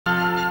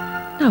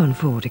Known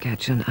for to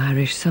catch an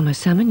Irish summer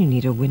salmon, you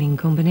need a winning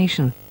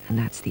combination, and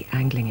that's the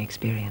angling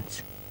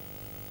experience.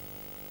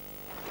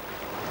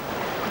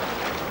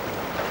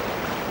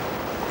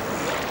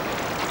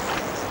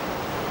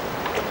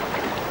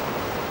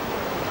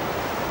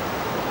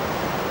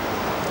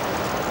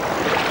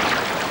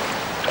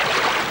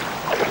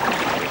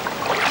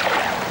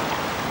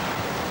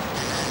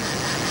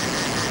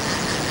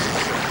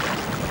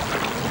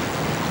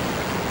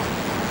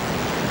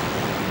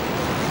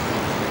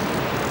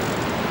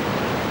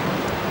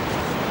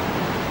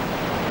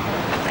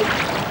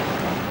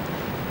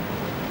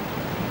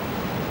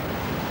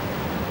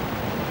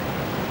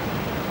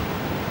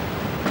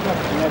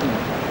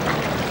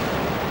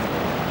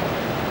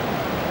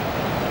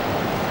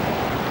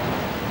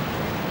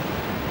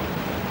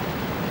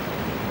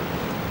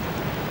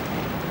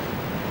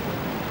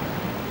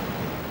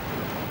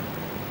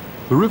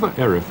 The River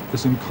Erith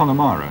is in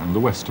Connemara in the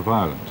west of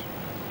Ireland.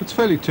 It's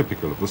fairly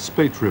typical of the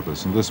spate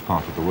rivers in this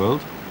part of the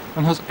world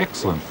and has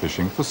excellent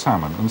fishing for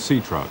salmon and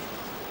sea trout.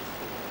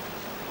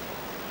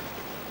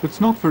 It's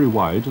not very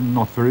wide and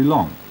not very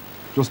long,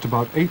 just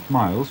about 8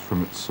 miles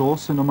from its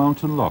source in a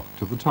mountain loch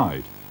to the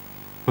tide.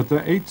 But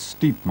they're 8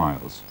 steep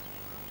miles,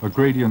 a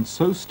gradient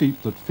so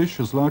steep that fish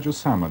as large as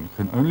salmon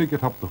can only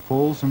get up the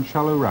falls and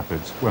shallow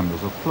rapids when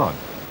there's a flood.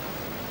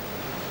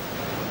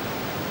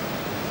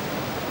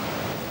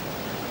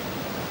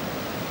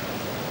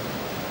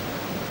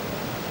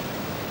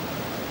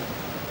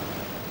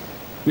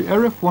 The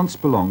Erith once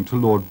belonged to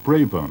Lord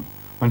Brabourne,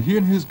 and he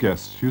and his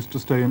guests used to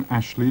stay in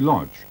Ashley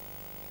Lodge.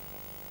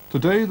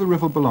 Today the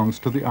river belongs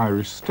to the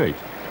Irish state,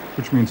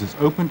 which means it's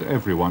open to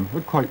everyone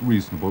at quite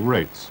reasonable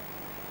rates.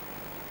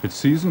 Its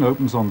season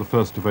opens on the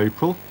 1st of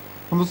April,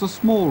 and there's a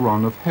small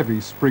run of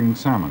heavy spring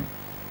salmon.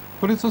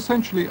 But it's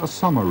essentially a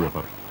summer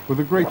river, with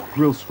a great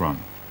grilse run.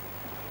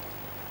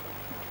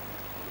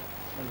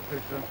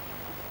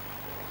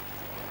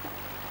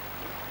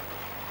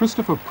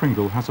 Christopher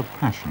Pringle has a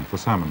passion for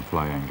salmon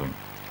fly angling.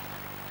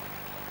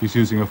 He's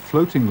using a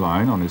floating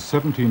line on his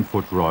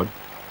 17-foot rod,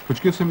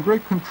 which gives him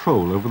great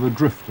control over the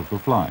drift of the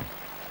fly.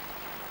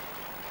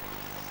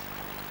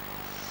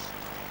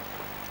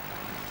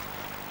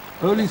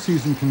 Early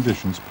season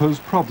conditions pose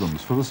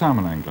problems for the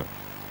salmon angler.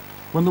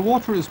 When the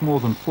water is more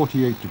than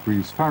 48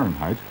 degrees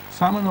Fahrenheit,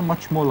 salmon are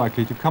much more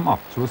likely to come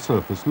up to a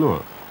surface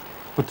lure.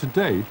 But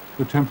today,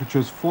 the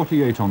temperature's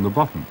 48 on the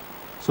button,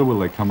 so will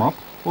they come up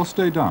or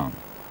stay down?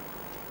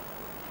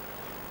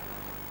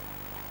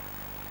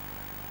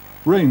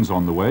 Rain's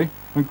on the way,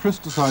 and Chris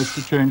decides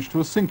to change to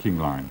a sinking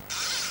line.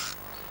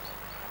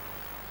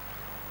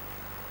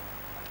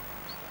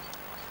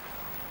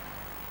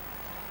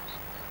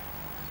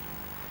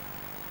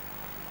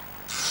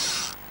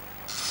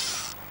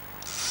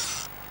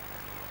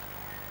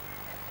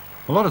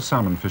 A lot of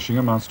salmon fishing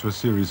amounts to a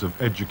series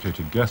of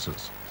educated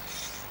guesses.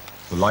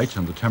 The light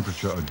and the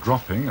temperature are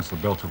dropping as the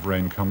belt of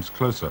rain comes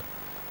closer,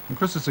 and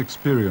Chris's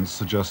experience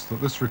suggests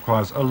that this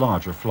requires a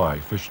larger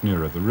fly fished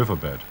nearer the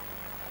riverbed.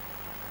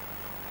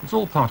 It's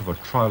all part of a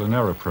trial and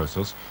error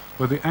process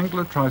where the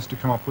angler tries to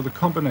come up with a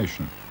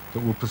combination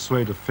that will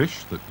persuade a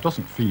fish that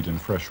doesn't feed in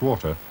fresh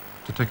water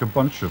to take a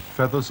bunch of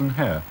feathers and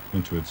hair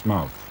into its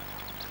mouth.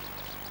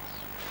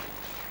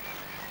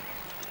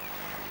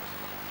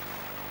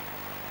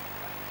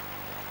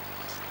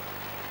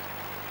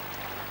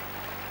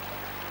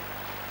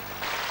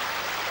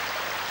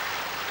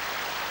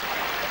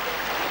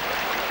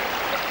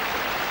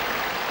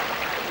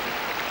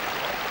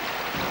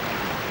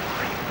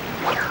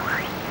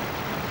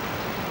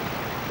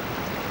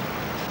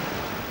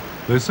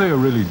 They say a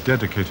really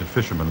dedicated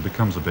fisherman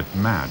becomes a bit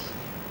mad.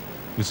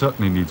 He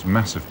certainly needs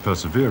massive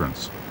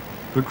perseverance,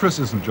 but Chris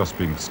isn't just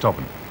being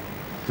stubborn.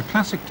 The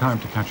classic time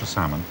to catch a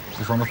salmon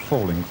is on a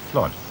falling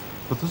flood,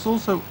 but there's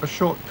also a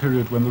short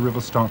period when the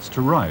river starts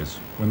to rise,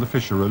 when the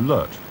fish are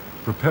alert,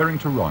 preparing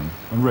to run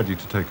and ready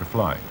to take a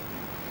fly.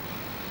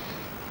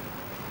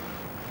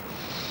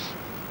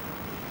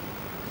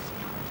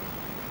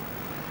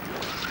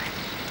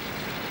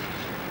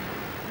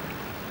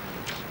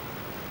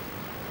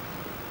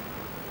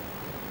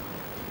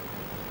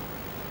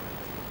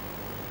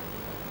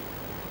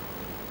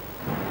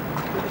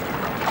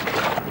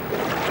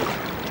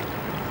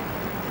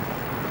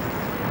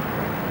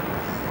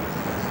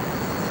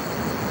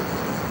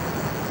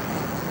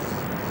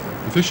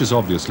 The fish is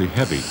obviously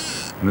heavy,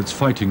 and it's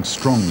fighting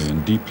strongly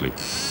and deeply.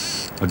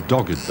 A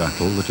dogged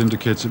battle that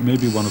indicates it may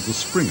be one of the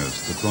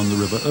springers that run the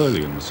river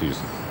early in the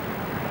season.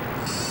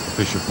 A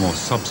fish of more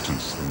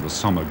substance than the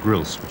summer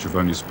grilse, which have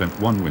only spent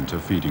one winter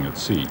feeding at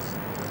sea.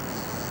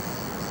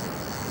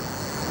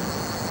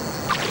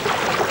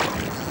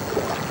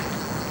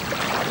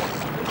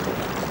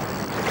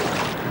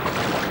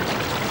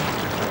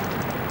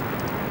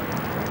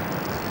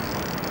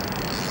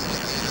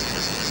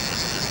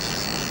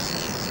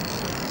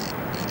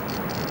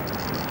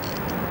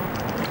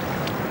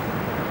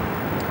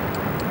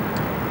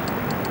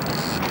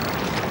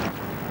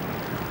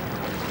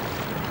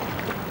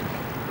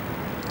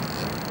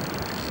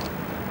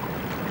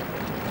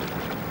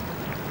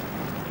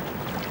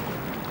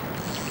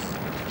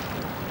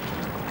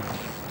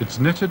 It's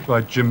netted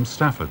by Jim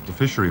Stafford, the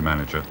fishery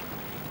manager,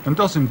 and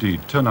does indeed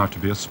turn out to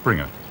be a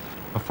springer,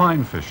 a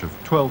fine fish of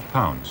 12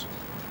 pounds,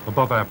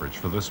 above average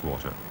for this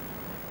water.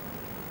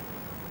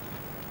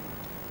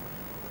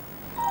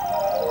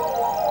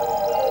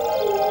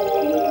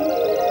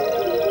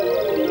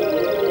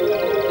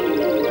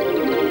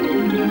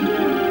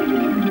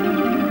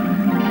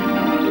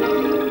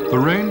 The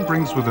rain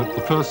brings with it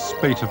the first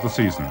spate of the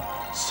season,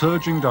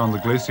 surging down the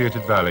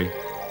glaciated valley,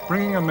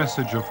 bringing a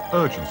message of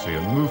urgency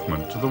and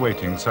movement to the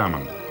waiting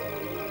salmon.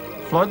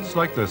 Floods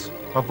like this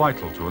are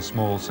vital to a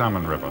small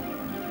salmon river,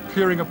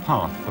 clearing a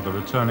path for the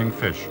returning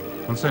fish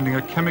and sending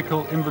a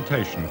chemical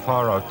invitation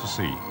far out to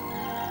sea.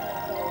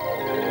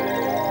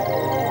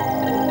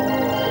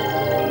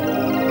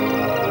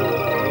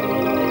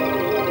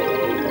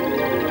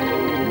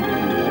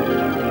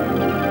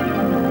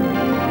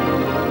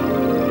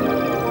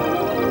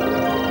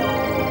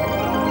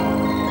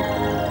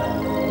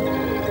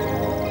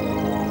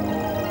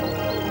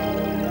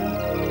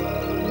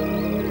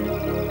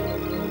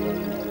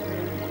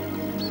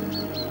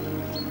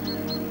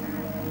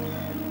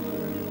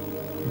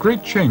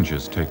 Great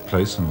changes take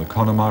place in the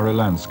Connemara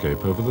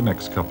landscape over the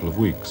next couple of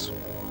weeks.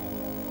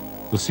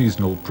 The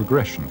seasonal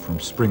progression from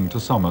spring to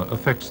summer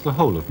affects the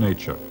whole of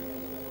nature.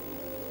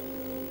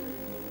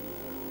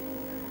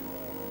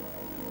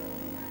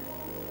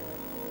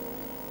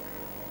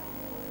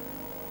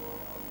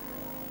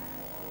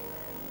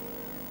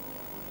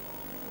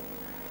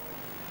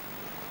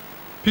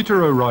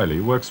 Peter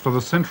O'Reilly works for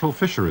the Central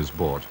Fisheries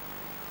Board.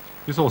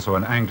 He's also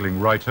an angling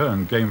writer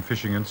and game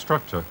fishing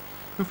instructor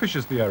who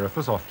fishes the Erif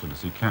as often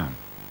as he can.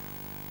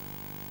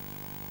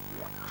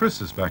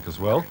 Chris is back as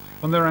well,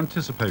 and their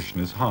anticipation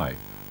is high.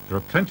 There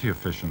are plenty of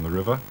fish in the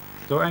river,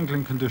 though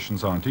angling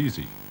conditions aren't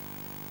easy.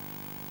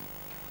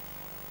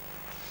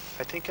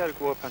 I think I'll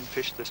go up and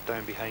fish this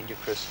down behind you,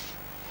 Chris.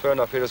 Fair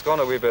enough. Peter's gone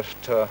a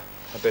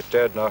bit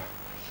dead now.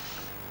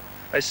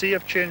 I see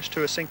you've changed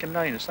to a sinking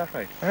line, is that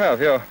right? I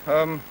have, yeah.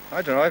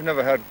 I don't know. I've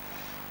never had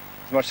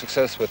as much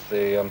success with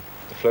the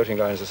floating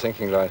line as the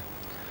sinking line.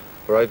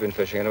 Where I've been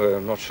fishing anyway.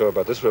 I'm not sure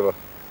about this river.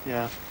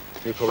 Yeah.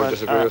 You probably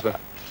disagree with me.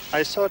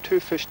 I saw two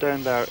fish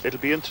down there. It'll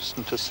be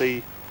interesting to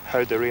see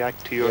how they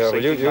react to your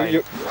line. sinking line.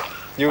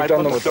 You've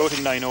done them with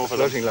floating line over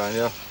floating line,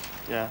 yeah.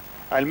 Yeah.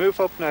 I'll move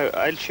up now.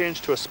 I'll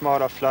change to a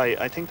smaller fly.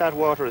 I think that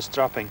water is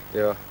dropping.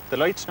 Yeah. The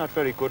light's not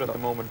very good at the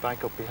moment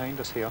back up behind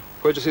us here.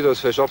 Where'd you see those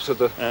fish? Opposite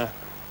the...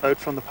 out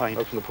from the point.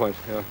 Out from the point,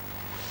 yeah.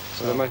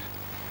 So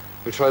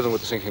we'll try them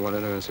with the sinking one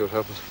anyway and see what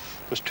happens.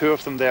 There's two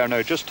of them there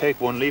now. Just take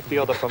one, leave the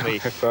other for me.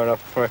 Fair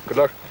enough. All right, good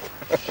luck.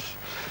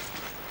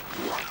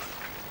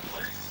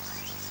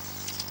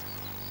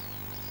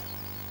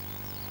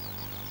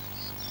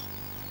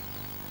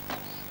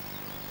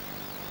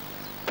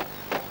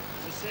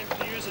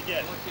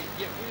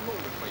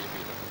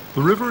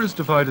 The river is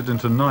divided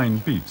into 9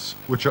 beats,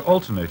 which are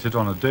alternated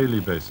on a daily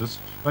basis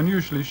and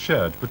usually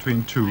shared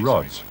between 2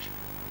 rods.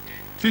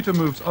 Peter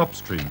moves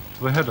upstream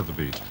to the head of the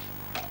beat.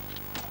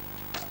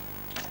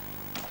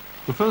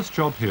 The first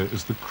job here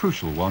is the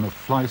crucial one of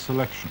fly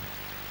selection.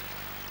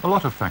 A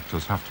lot of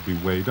factors have to be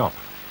weighed up.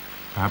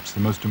 Perhaps the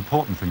most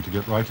important thing to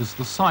get right is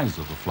the size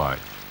of the fly.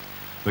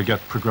 They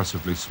get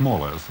progressively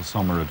smaller as the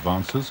summer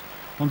advances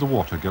and the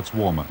water gets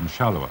warmer and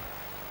shallower.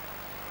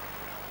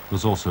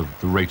 There's also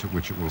the rate at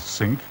which it will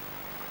sink,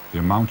 the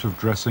amount of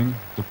dressing,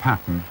 the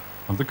pattern,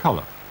 and the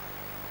color.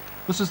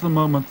 This is the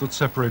moment that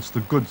separates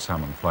the good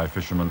salmon fly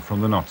fishermen from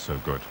the not so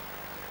good.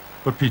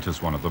 But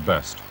Peter's one of the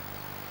best.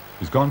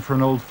 He's gone for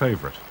an old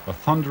favorite, a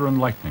thunder and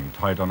lightning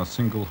tied on a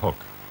single hook.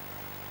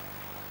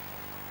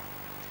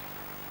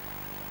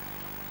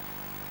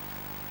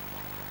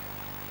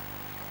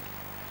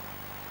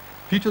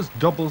 Peter's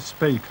double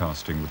spey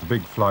casting with the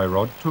big fly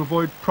rod to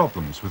avoid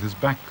problems with his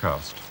back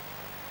cast.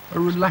 A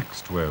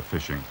relaxed way of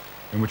fishing,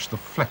 in which the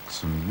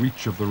flex and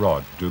reach of the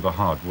rod do the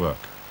hard work.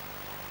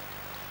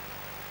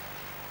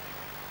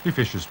 He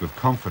fishes with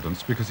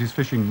confidence because he's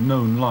fishing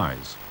known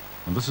lies,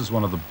 and this is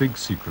one of the big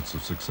secrets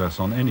of success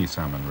on any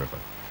salmon river.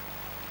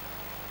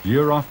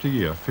 Year after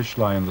year, fish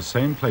lie in the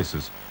same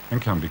places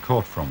and can be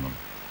caught from them.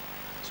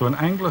 So an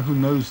angler who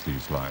knows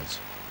these lies,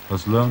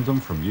 has learned them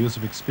from years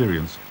of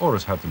experience, or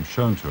has had them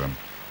shown to him,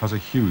 has a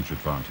huge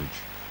advantage.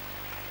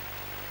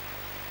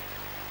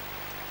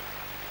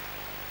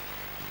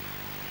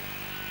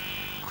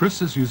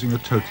 Chris is using a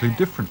totally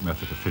different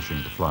method of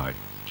fishing the fly.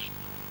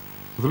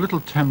 With a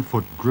little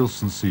 10-foot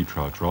Grilson sea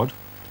trout rod,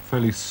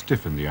 fairly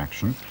stiff in the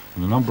action,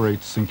 and a number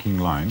 8 sinking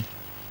line,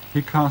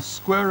 he casts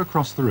square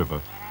across the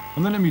river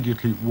and then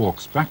immediately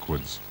walks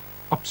backwards,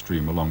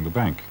 upstream along the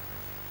bank.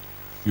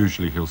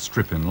 Usually he'll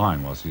strip in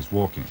line whilst he's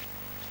walking.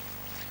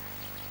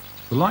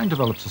 The line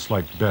develops a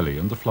slight belly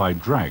and the fly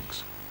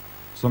drags,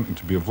 something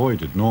to be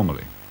avoided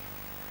normally.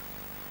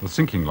 The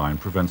sinking line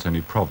prevents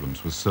any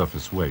problems with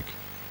surface wake.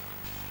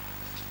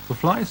 The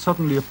fly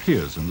suddenly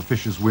appears in the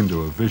fish's window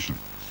of vision.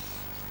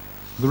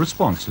 The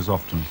response is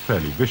often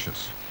fairly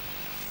vicious.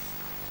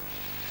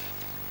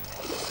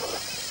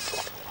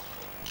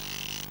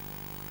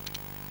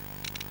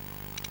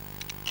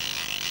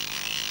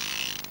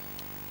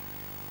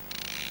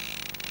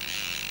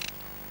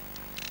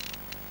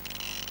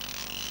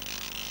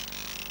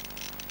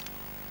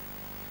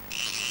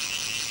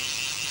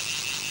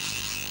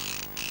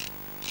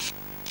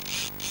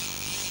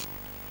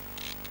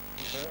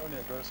 only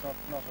a gross, not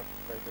a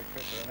very big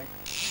fish, I think.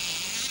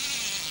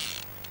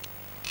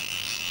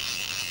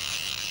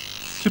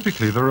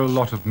 Typically, there are a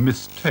lot of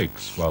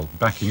mistakes while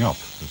backing up,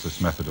 as this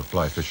method of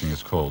fly fishing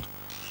is called.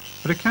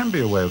 But it can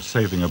be a way of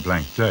saving a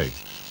blank day,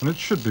 and it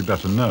should be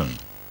better known.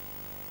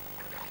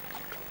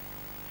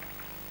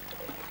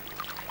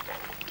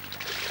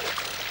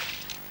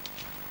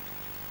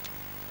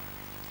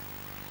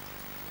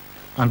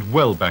 And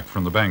well back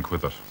from the bank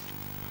with it.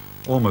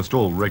 Almost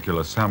all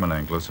regular salmon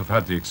anglers have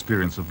had the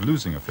experience of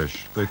losing a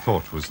fish they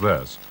thought was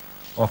theirs,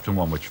 often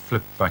one which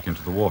flipped back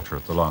into the water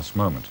at the last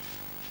moment.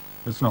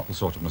 It's not the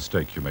sort of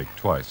mistake you make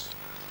twice.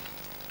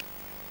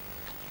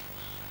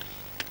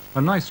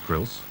 A nice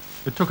grilse,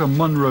 it took a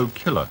Munro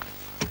killer,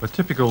 a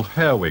typical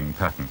hair-wing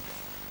pattern.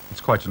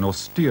 It's quite an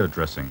austere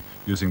dressing,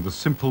 using the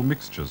simple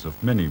mixtures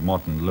of many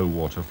modern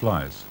low-water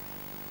flies.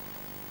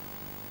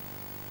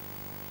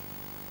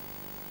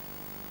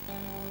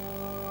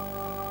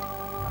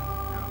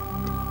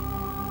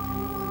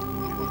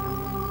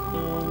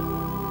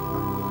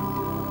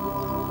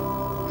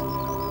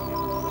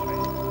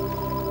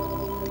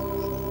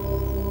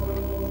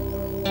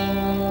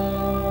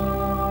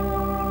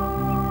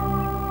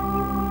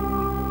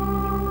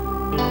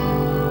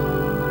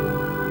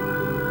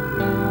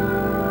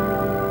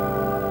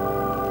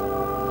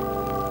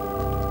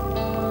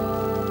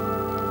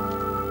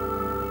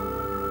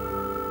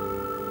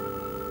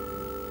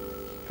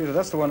 Peter,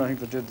 that's the one I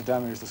think that did the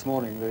damage this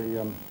morning,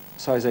 the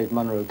size 8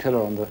 Munro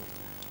killer on the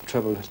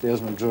treble, the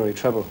Esmond Drury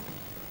treble.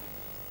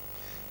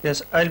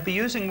 Yes, I'll be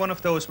using one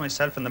of those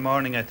myself in the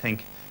morning, I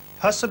think.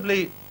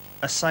 Possibly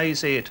a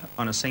size 8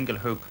 on a single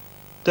hook.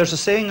 There's a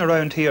saying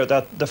around here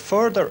that the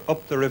further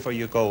up the river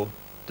you go,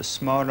 the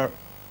smaller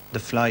the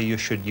fly you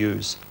should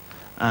use.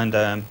 And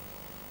a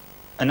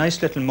nice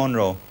little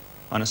Munro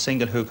on a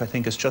single hook, I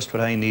think, is just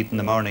what I need in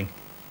the morning.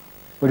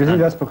 Well, do you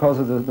think that's because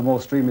of the more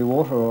streamy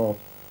water, or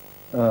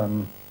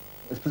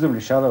it's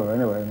presumably shallower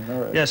anyway?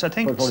 Yes, I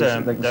think they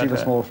can see the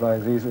small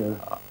flies easier.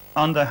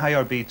 On the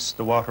higher beats,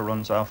 the water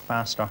runs off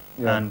faster,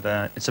 yeah. and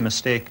it's a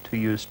mistake to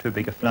use too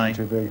big a fly.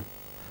 Too big.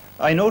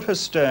 I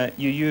noticed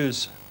you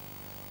use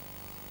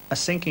a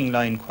sinking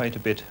line quite a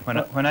bit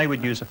when I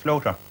would use a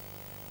floater.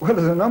 Well,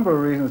 there's a number of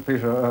reasons,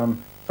 Peter.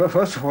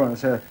 First of all, I'd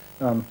say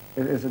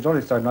it's a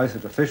jolly sight nicer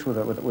to fish with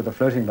a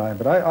floating line,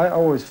 but I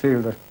always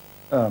feel that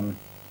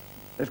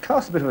it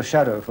casts a bit of a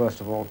shadow, first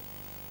of all.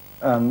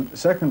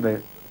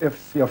 Secondly,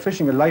 if you're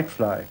fishing a light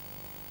fly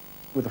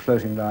with a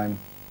floating line,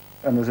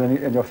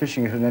 and you're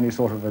fishing it in any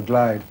sort of a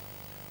glide,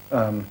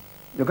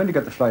 you're going to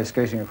get the fly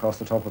skating across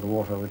the top of the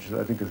water, which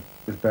I think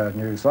is bad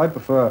news. So I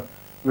prefer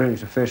really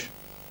to fish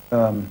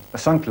a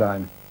sunk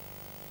line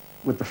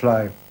with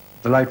the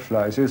light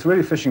fly. So it's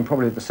really fishing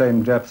probably at the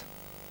same depth,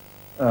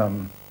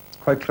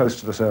 quite close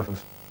to the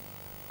surface.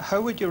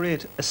 How would you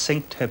rate a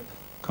sink tip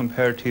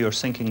compared to your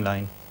sinking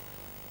line?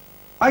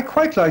 I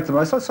quite like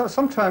them.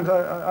 Sometimes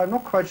I'm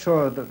not quite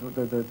sure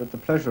that the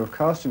pleasure of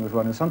casting with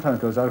one is sometimes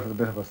goes out with a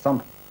bit of a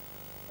thump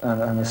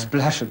and a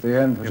splash at the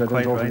end, which I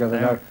don't altogether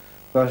like.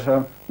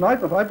 But no,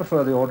 I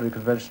prefer the ordinary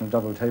conventional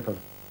double tapered.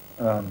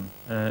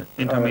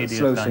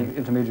 Intermediate line.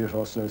 Intermediate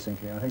or slow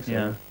sinking, I think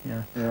so.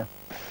 Yeah.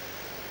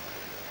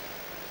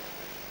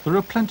 There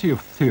are plenty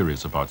of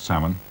theories about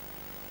salmon,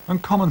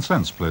 and common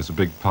sense plays a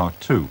big part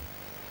too.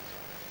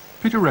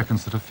 Peter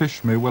reckons that a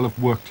fish may well have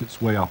worked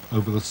its way up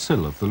over the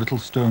sill of the little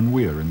stone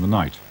weir in the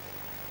night,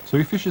 so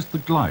he fishes the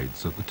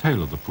glides at the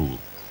tail of the pool,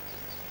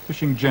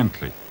 fishing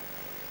gently,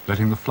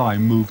 letting the fly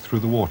move through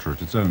the water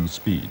at its own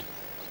speed.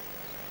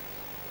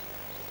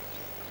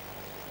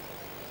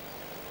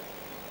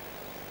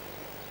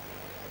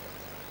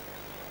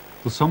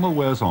 The summer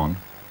wears on, and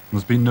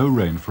there's been no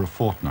rain for a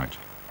fortnight.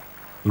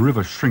 The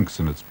river shrinks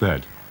in its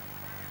bed.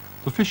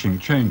 The fishing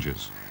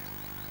changes.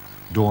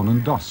 Dawn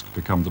and dusk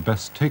become the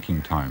best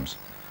taking times,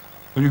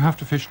 and you have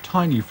to fish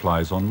tiny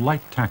flies on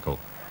light tackle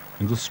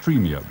in the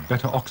streamier,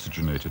 better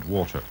oxygenated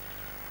water.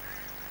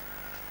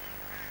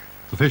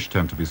 The fish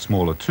tend to be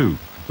smaller too,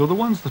 though the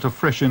ones that are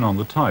fresh in on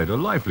the tide are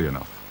lively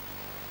enough.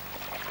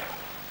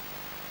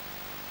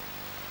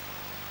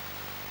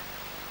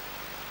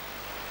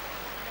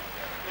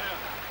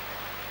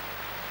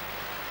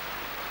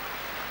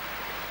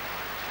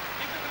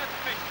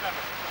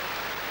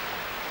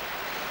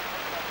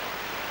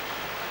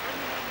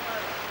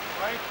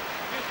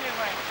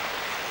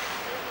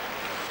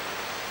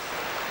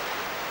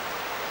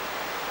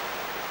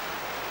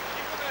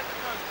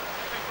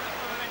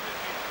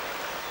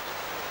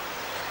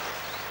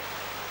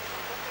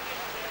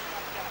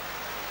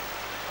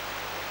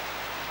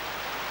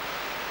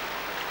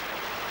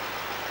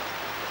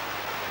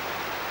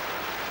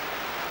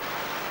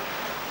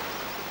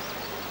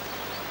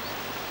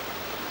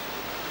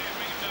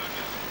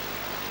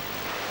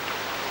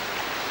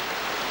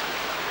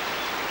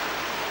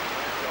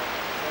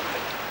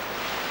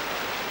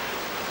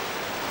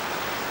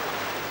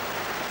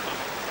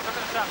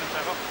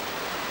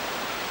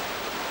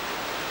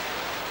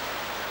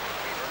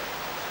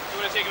 You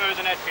want to take him out of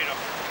the net, Peter?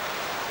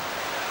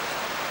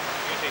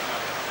 You take him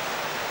out.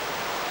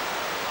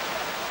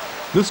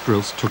 This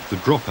grilse took the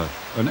dropper,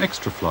 an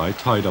extra fly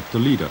tied up the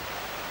leader.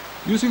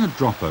 Using a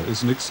dropper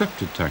is an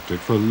accepted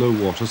tactic for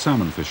low-water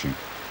salmon fishing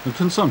and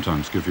can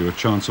sometimes give you a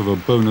chance of a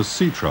bonus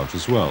sea trout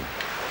as well.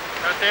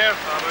 Out there,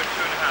 about 2.5,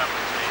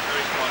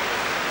 very small.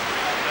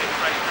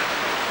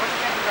 What's the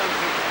getting down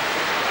to?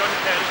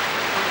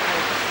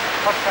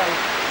 What size?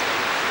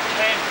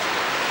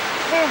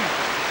 10.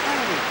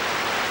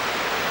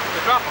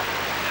 The dropper.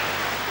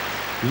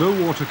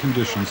 Low water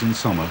conditions in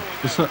summer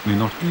are certainly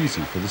not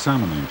easy for the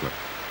salmon angler.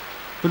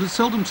 But it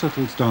seldom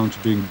settles down to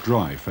being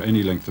dry for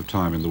any length of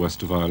time in the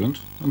west of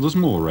Ireland, and there's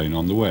more rain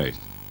on the way.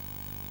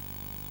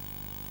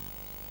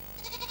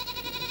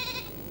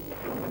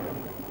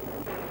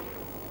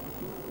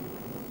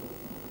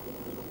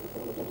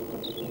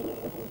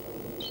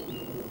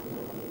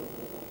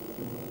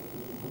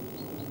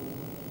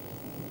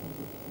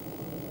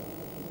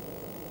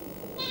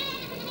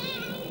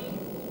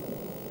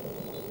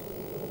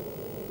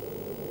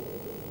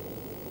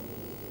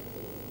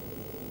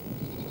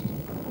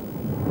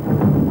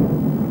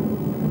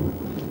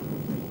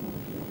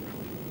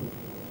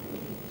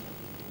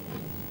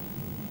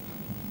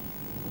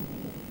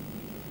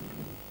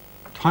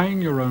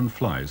 Tying your own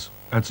flies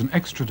adds an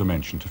extra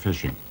dimension to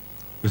fishing.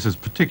 This is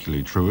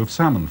particularly true of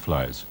salmon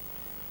flies.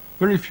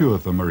 Very few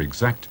of them are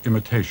exact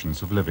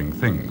imitations of living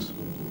things.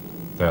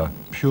 They're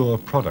pure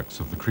products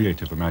of the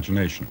creative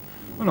imagination,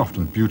 and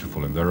often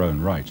beautiful in their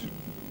own right.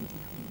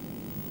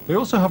 They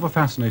also have a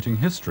fascinating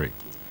history.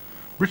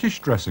 British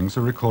dressings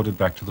are recorded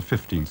back to the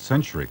 15th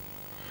century,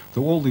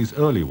 though all these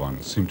early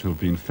ones seem to have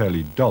been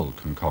fairly dull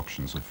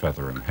concoctions of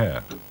feather and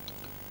hair.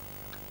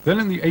 Then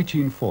in the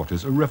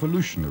 1840s, a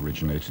revolution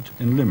originated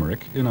in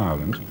Limerick, in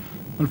Ireland,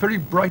 and very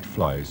bright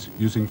flies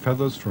using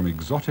feathers from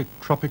exotic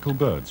tropical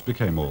birds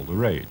became all the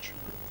rage.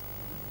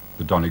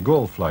 The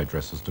Donegal fly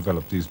dressers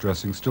developed these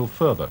dressings still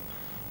further,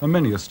 and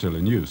many are still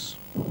in use.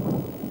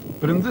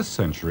 But in this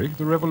century,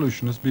 the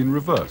revolution has been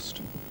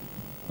reversed.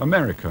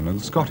 American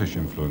and Scottish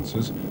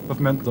influences have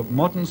meant that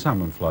modern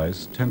salmon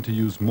flies tend to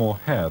use more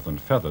hair than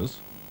feathers,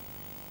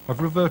 have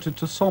reverted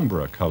to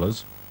sombrer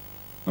colours,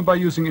 and by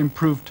using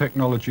improved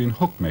technology in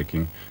hook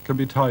making can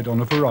be tied on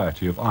a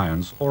variety of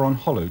irons or on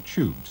hollow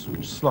tubes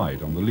which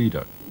slide on the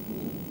leader.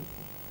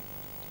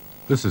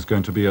 This is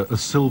going to be a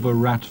silver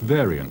rat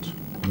variant,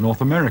 a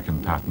North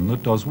American pattern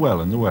that does well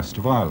in the west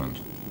of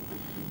Ireland.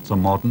 It's a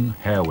modern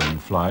hair-wing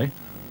fly.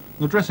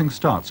 The dressing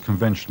starts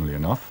conventionally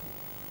enough.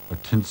 A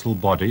tinsel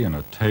body and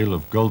a tail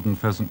of golden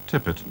pheasant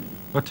tippet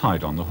are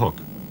tied on the hook,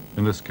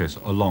 in this case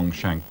a long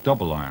shank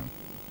double iron.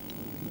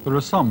 There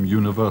are some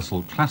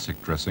universal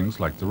classic dressings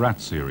like the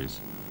rat series,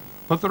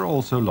 but there are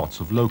also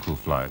lots of local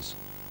flies.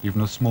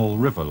 Even a small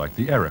river like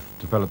the Erith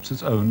develops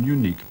its own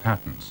unique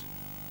patterns.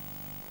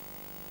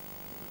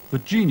 The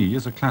genie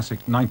is a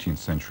classic 19th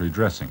century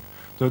dressing,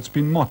 though it's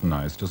been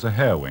modernized as a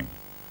hair wing.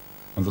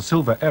 And the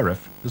silver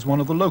Erith is one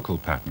of the local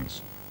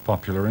patterns,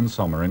 popular in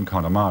summer in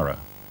Connemara.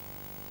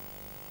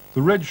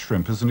 The red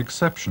shrimp is an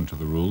exception to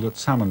the rule that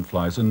salmon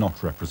flies are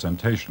not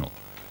representational.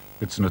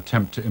 It's an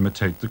attempt to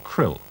imitate the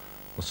krill,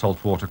 a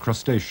saltwater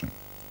crustacean.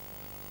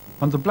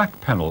 And the black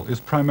pennel is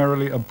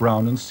primarily a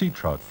brown and sea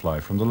trout fly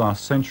from the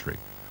last century,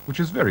 which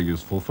is very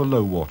useful for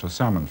low-water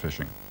salmon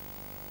fishing.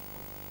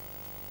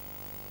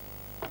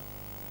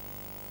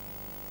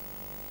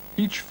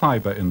 Each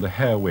fibre in the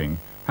hair wing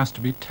has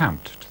to be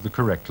tamped to the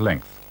correct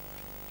length.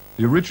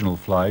 The original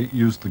fly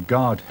used the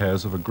guard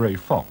hairs of a grey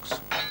fox,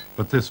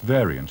 but this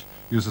variant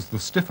uses the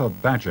stiffer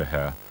badger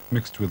hair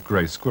mixed with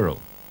grey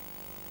squirrel.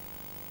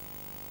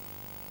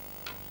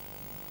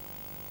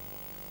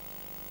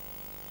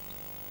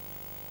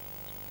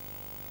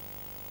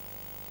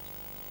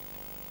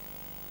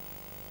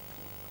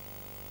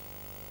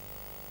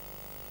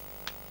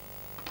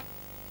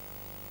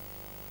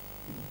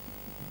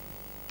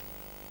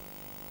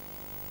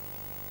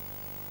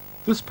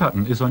 This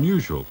pattern is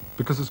unusual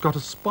because it's got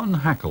a spun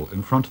hackle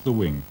in front of the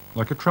wing,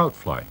 like a trout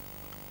fly.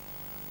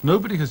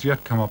 Nobody has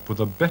yet come up with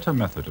a better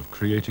method of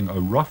creating a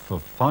ruff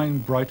of fine,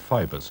 bright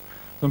fibres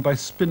than by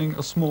spinning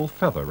a small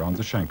feather round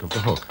the shank of the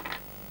hook,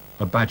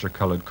 a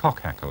badger-coloured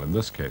cock hackle in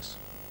this case.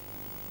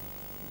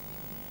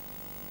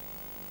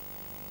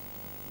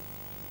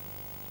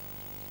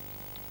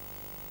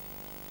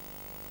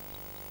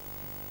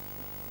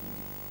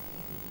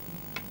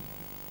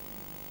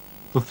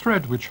 The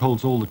thread which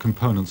holds all the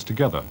components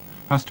together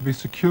has to be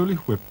securely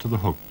whipped to the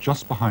hook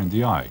just behind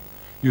the eye,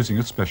 using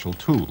a special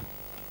tool.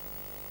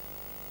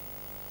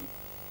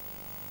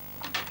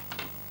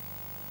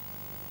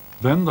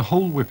 Then the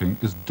whole whipping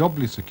is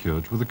doubly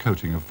secured with a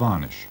coating of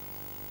varnish.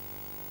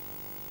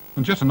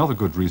 And yet another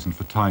good reason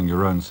for tying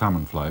your own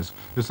salmon flies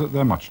is that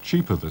they're much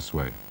cheaper this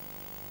way.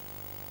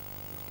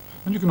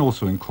 And you can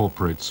also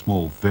incorporate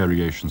small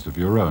variations of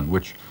your own,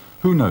 which,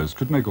 who knows,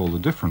 could make all the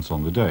difference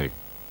on the day.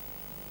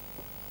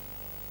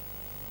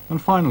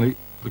 And finally,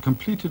 the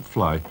completed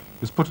fly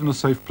is put in a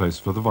safe place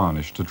for the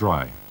varnish to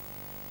dry.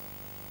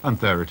 And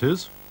there it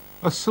is,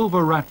 a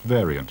silver rat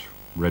variant,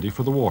 ready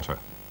for the water.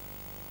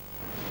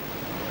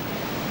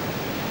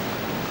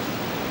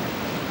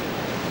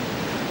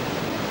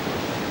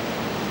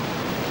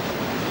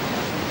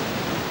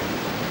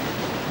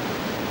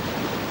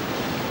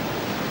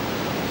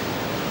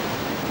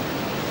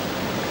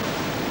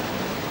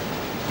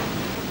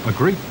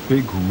 great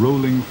big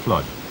rolling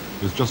flood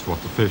is just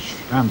what the fish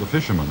and the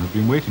fishermen have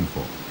been waiting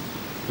for.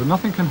 But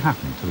nothing can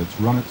happen till it's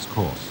run its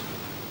course.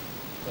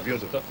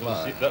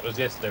 That was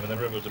yesterday when the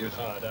river was a bit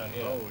higher down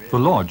here. The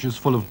lodge is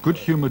full of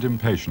good-humoured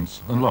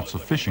impatience and lots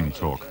of fishing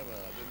talk.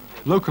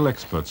 Local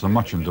experts are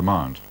much in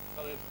demand.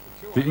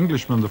 The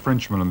Englishman, the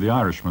Frenchman and the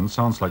Irishman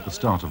sounds like the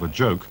start of a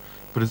joke,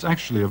 but it's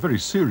actually a very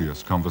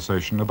serious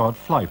conversation about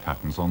fly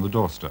patterns on the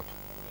doorstep.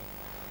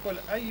 Well,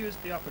 I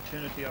used the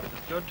opportunity of the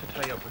flood to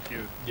tie up a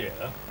few. Yeah.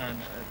 And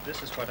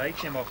this is what I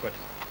came up with.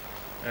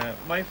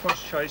 My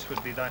first choice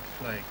would be that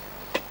fly.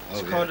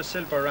 It's called a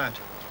silver rat.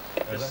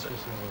 It's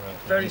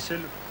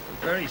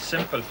very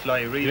simple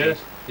fly, really. Yes,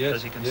 yes,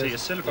 as you can see, a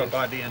silver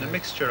body and a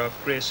mixture of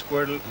grey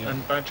squirrel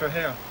and badger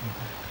hair.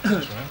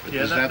 That's right.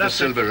 Yeah, is that the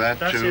silver rat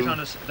that's too?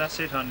 That's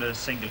it on the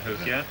single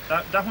hook, yeah.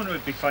 That one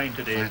would be fine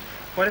today. Right.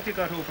 What have you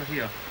got over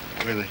here?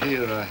 Well,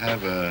 here I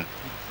have a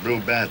blue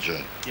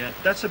badger. Yeah,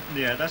 that's a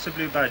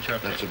blue badger.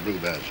 That's a blue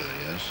badger,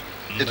 yes.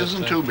 It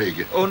isn't too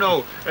big. Oh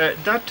no,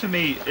 that to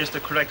me is the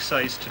correct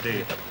size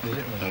today. Is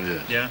it? Oh,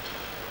 yes. Yeah,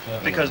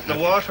 because the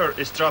water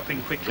is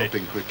dropping quickly.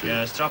 Dropping quickly.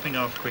 Yeah, it's dropping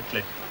off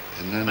quickly,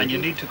 And then you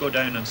need to go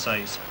down in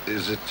size.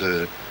 Is it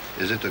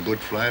a good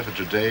fly for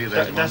today?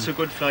 That's a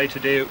good fly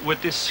today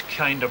with this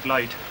kind of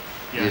light.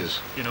 Yeah, Yes.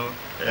 you know,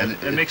 And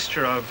a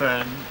mixture of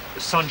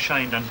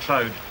sunshine and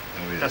cloud.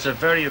 Oh, yes. That's a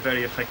very,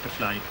 very effective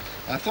fly.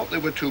 I thought they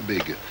were too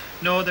big.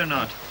 No, they're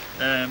not.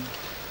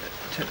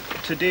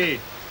 Today,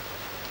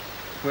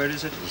 where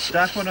is it?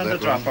 That one on the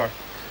That one. dropper,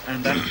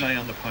 and that fly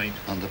on the point.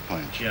 On the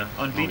point. Yeah,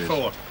 on Oh, beat yes.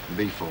 4.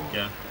 B4.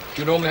 Yeah.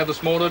 Do you normally have the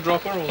smaller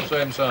dropper or the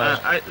same size?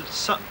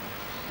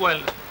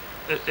 Well,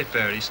 it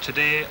varies.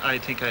 Today, I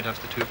think I'd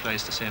have the two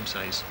flies the same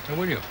size. Oh,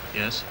 will you?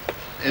 Yes.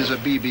 Is a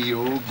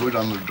BBO good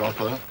on the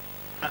dropper?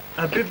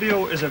 A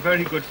bibio is a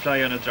very good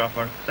fly on a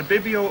dropper. A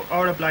bibio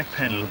or a black Or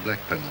pennel. a black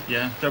pennel?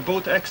 Yeah, they're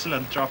both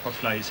excellent dropper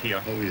flies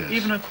here. Oh, yes.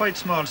 Even in quite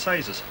small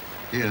sizes.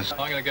 Yes. I'm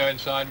going to go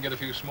inside and get a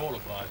few smaller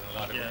flies in the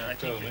light of Yeah, I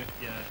what you told me. think.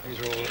 Yeah. These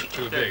are all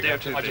too They're- big. they're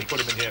too I big. just put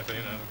them in here for,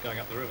 going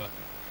up the river.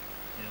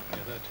 Yeah.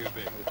 Yeah, they're too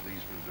big.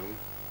 These will do.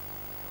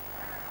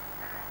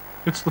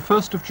 It's the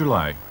 1st of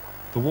July.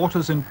 The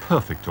water's in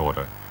perfect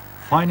order,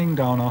 fining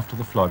down after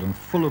the flood and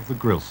full of the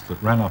grilse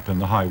that ran up in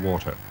the high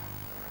water.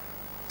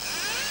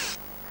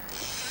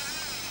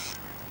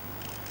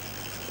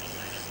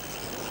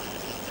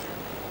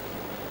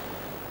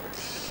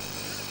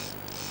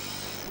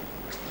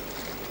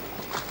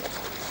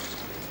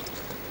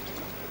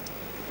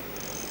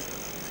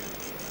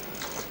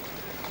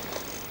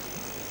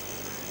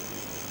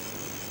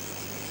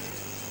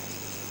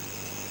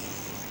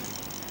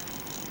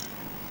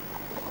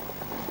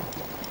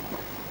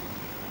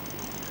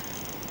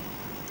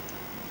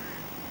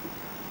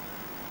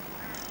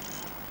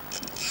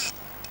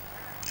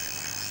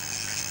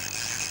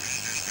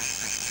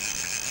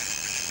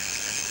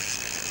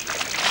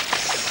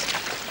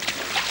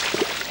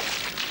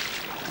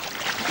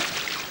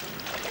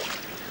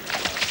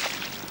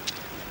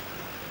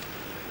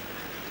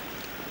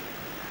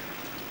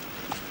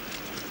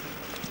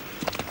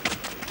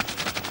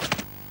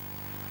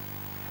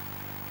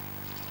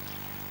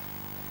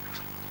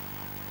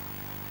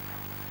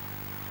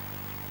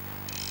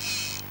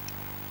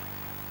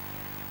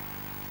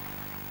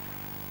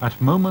 At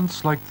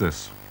moments like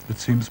this, it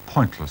seems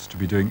pointless to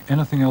be doing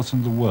anything else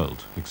in the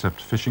world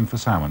except fishing for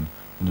salmon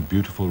in a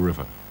beautiful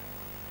river.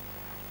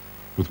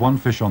 With one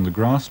fish on the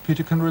grass,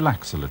 Peter can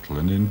relax a little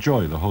and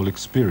enjoy the whole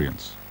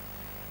experience.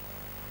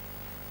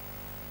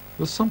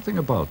 There's something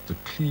about the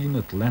clean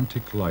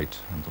Atlantic light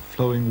and the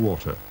flowing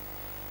water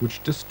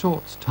which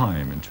distorts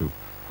time into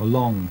a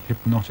long,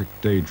 hypnotic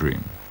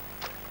daydream.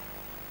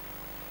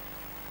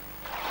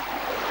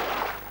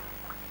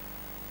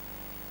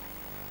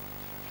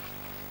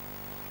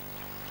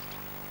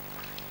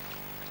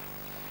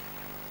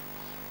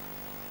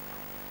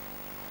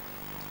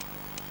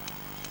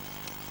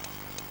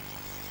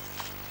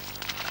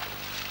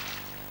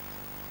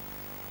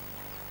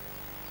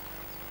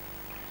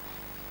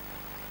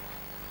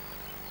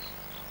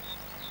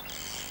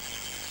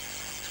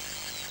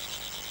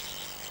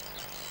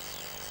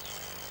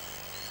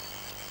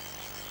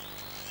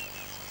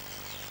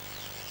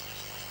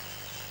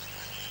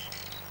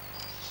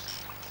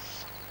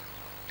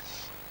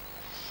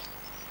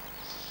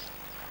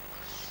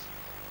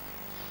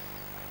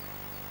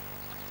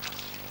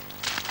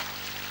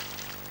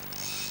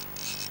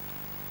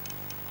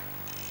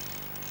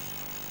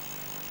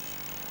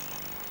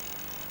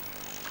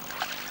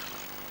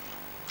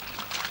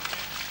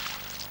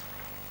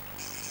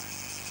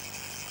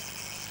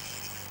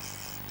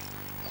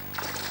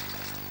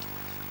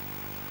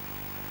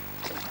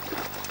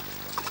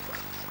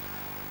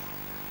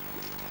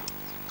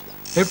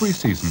 Every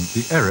season,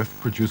 the Erith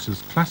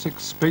produces classic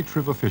spate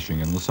river fishing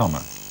in the summer.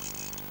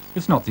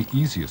 It's not the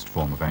easiest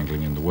form of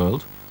angling in the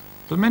world,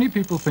 but many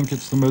people think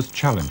it's the most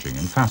challenging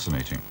and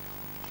fascinating.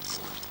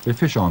 They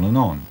fish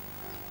on,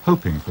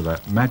 hoping for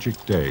that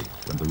magic day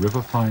when the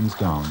river finds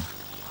down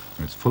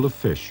and it's full of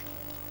fish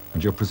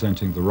and you're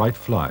presenting the right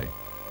fly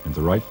in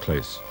the right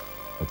place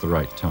at the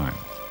right time.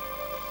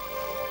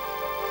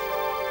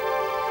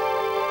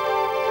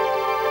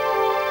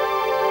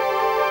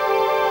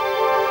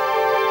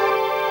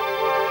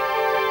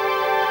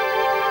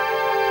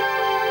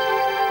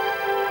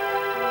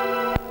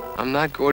 I'm not going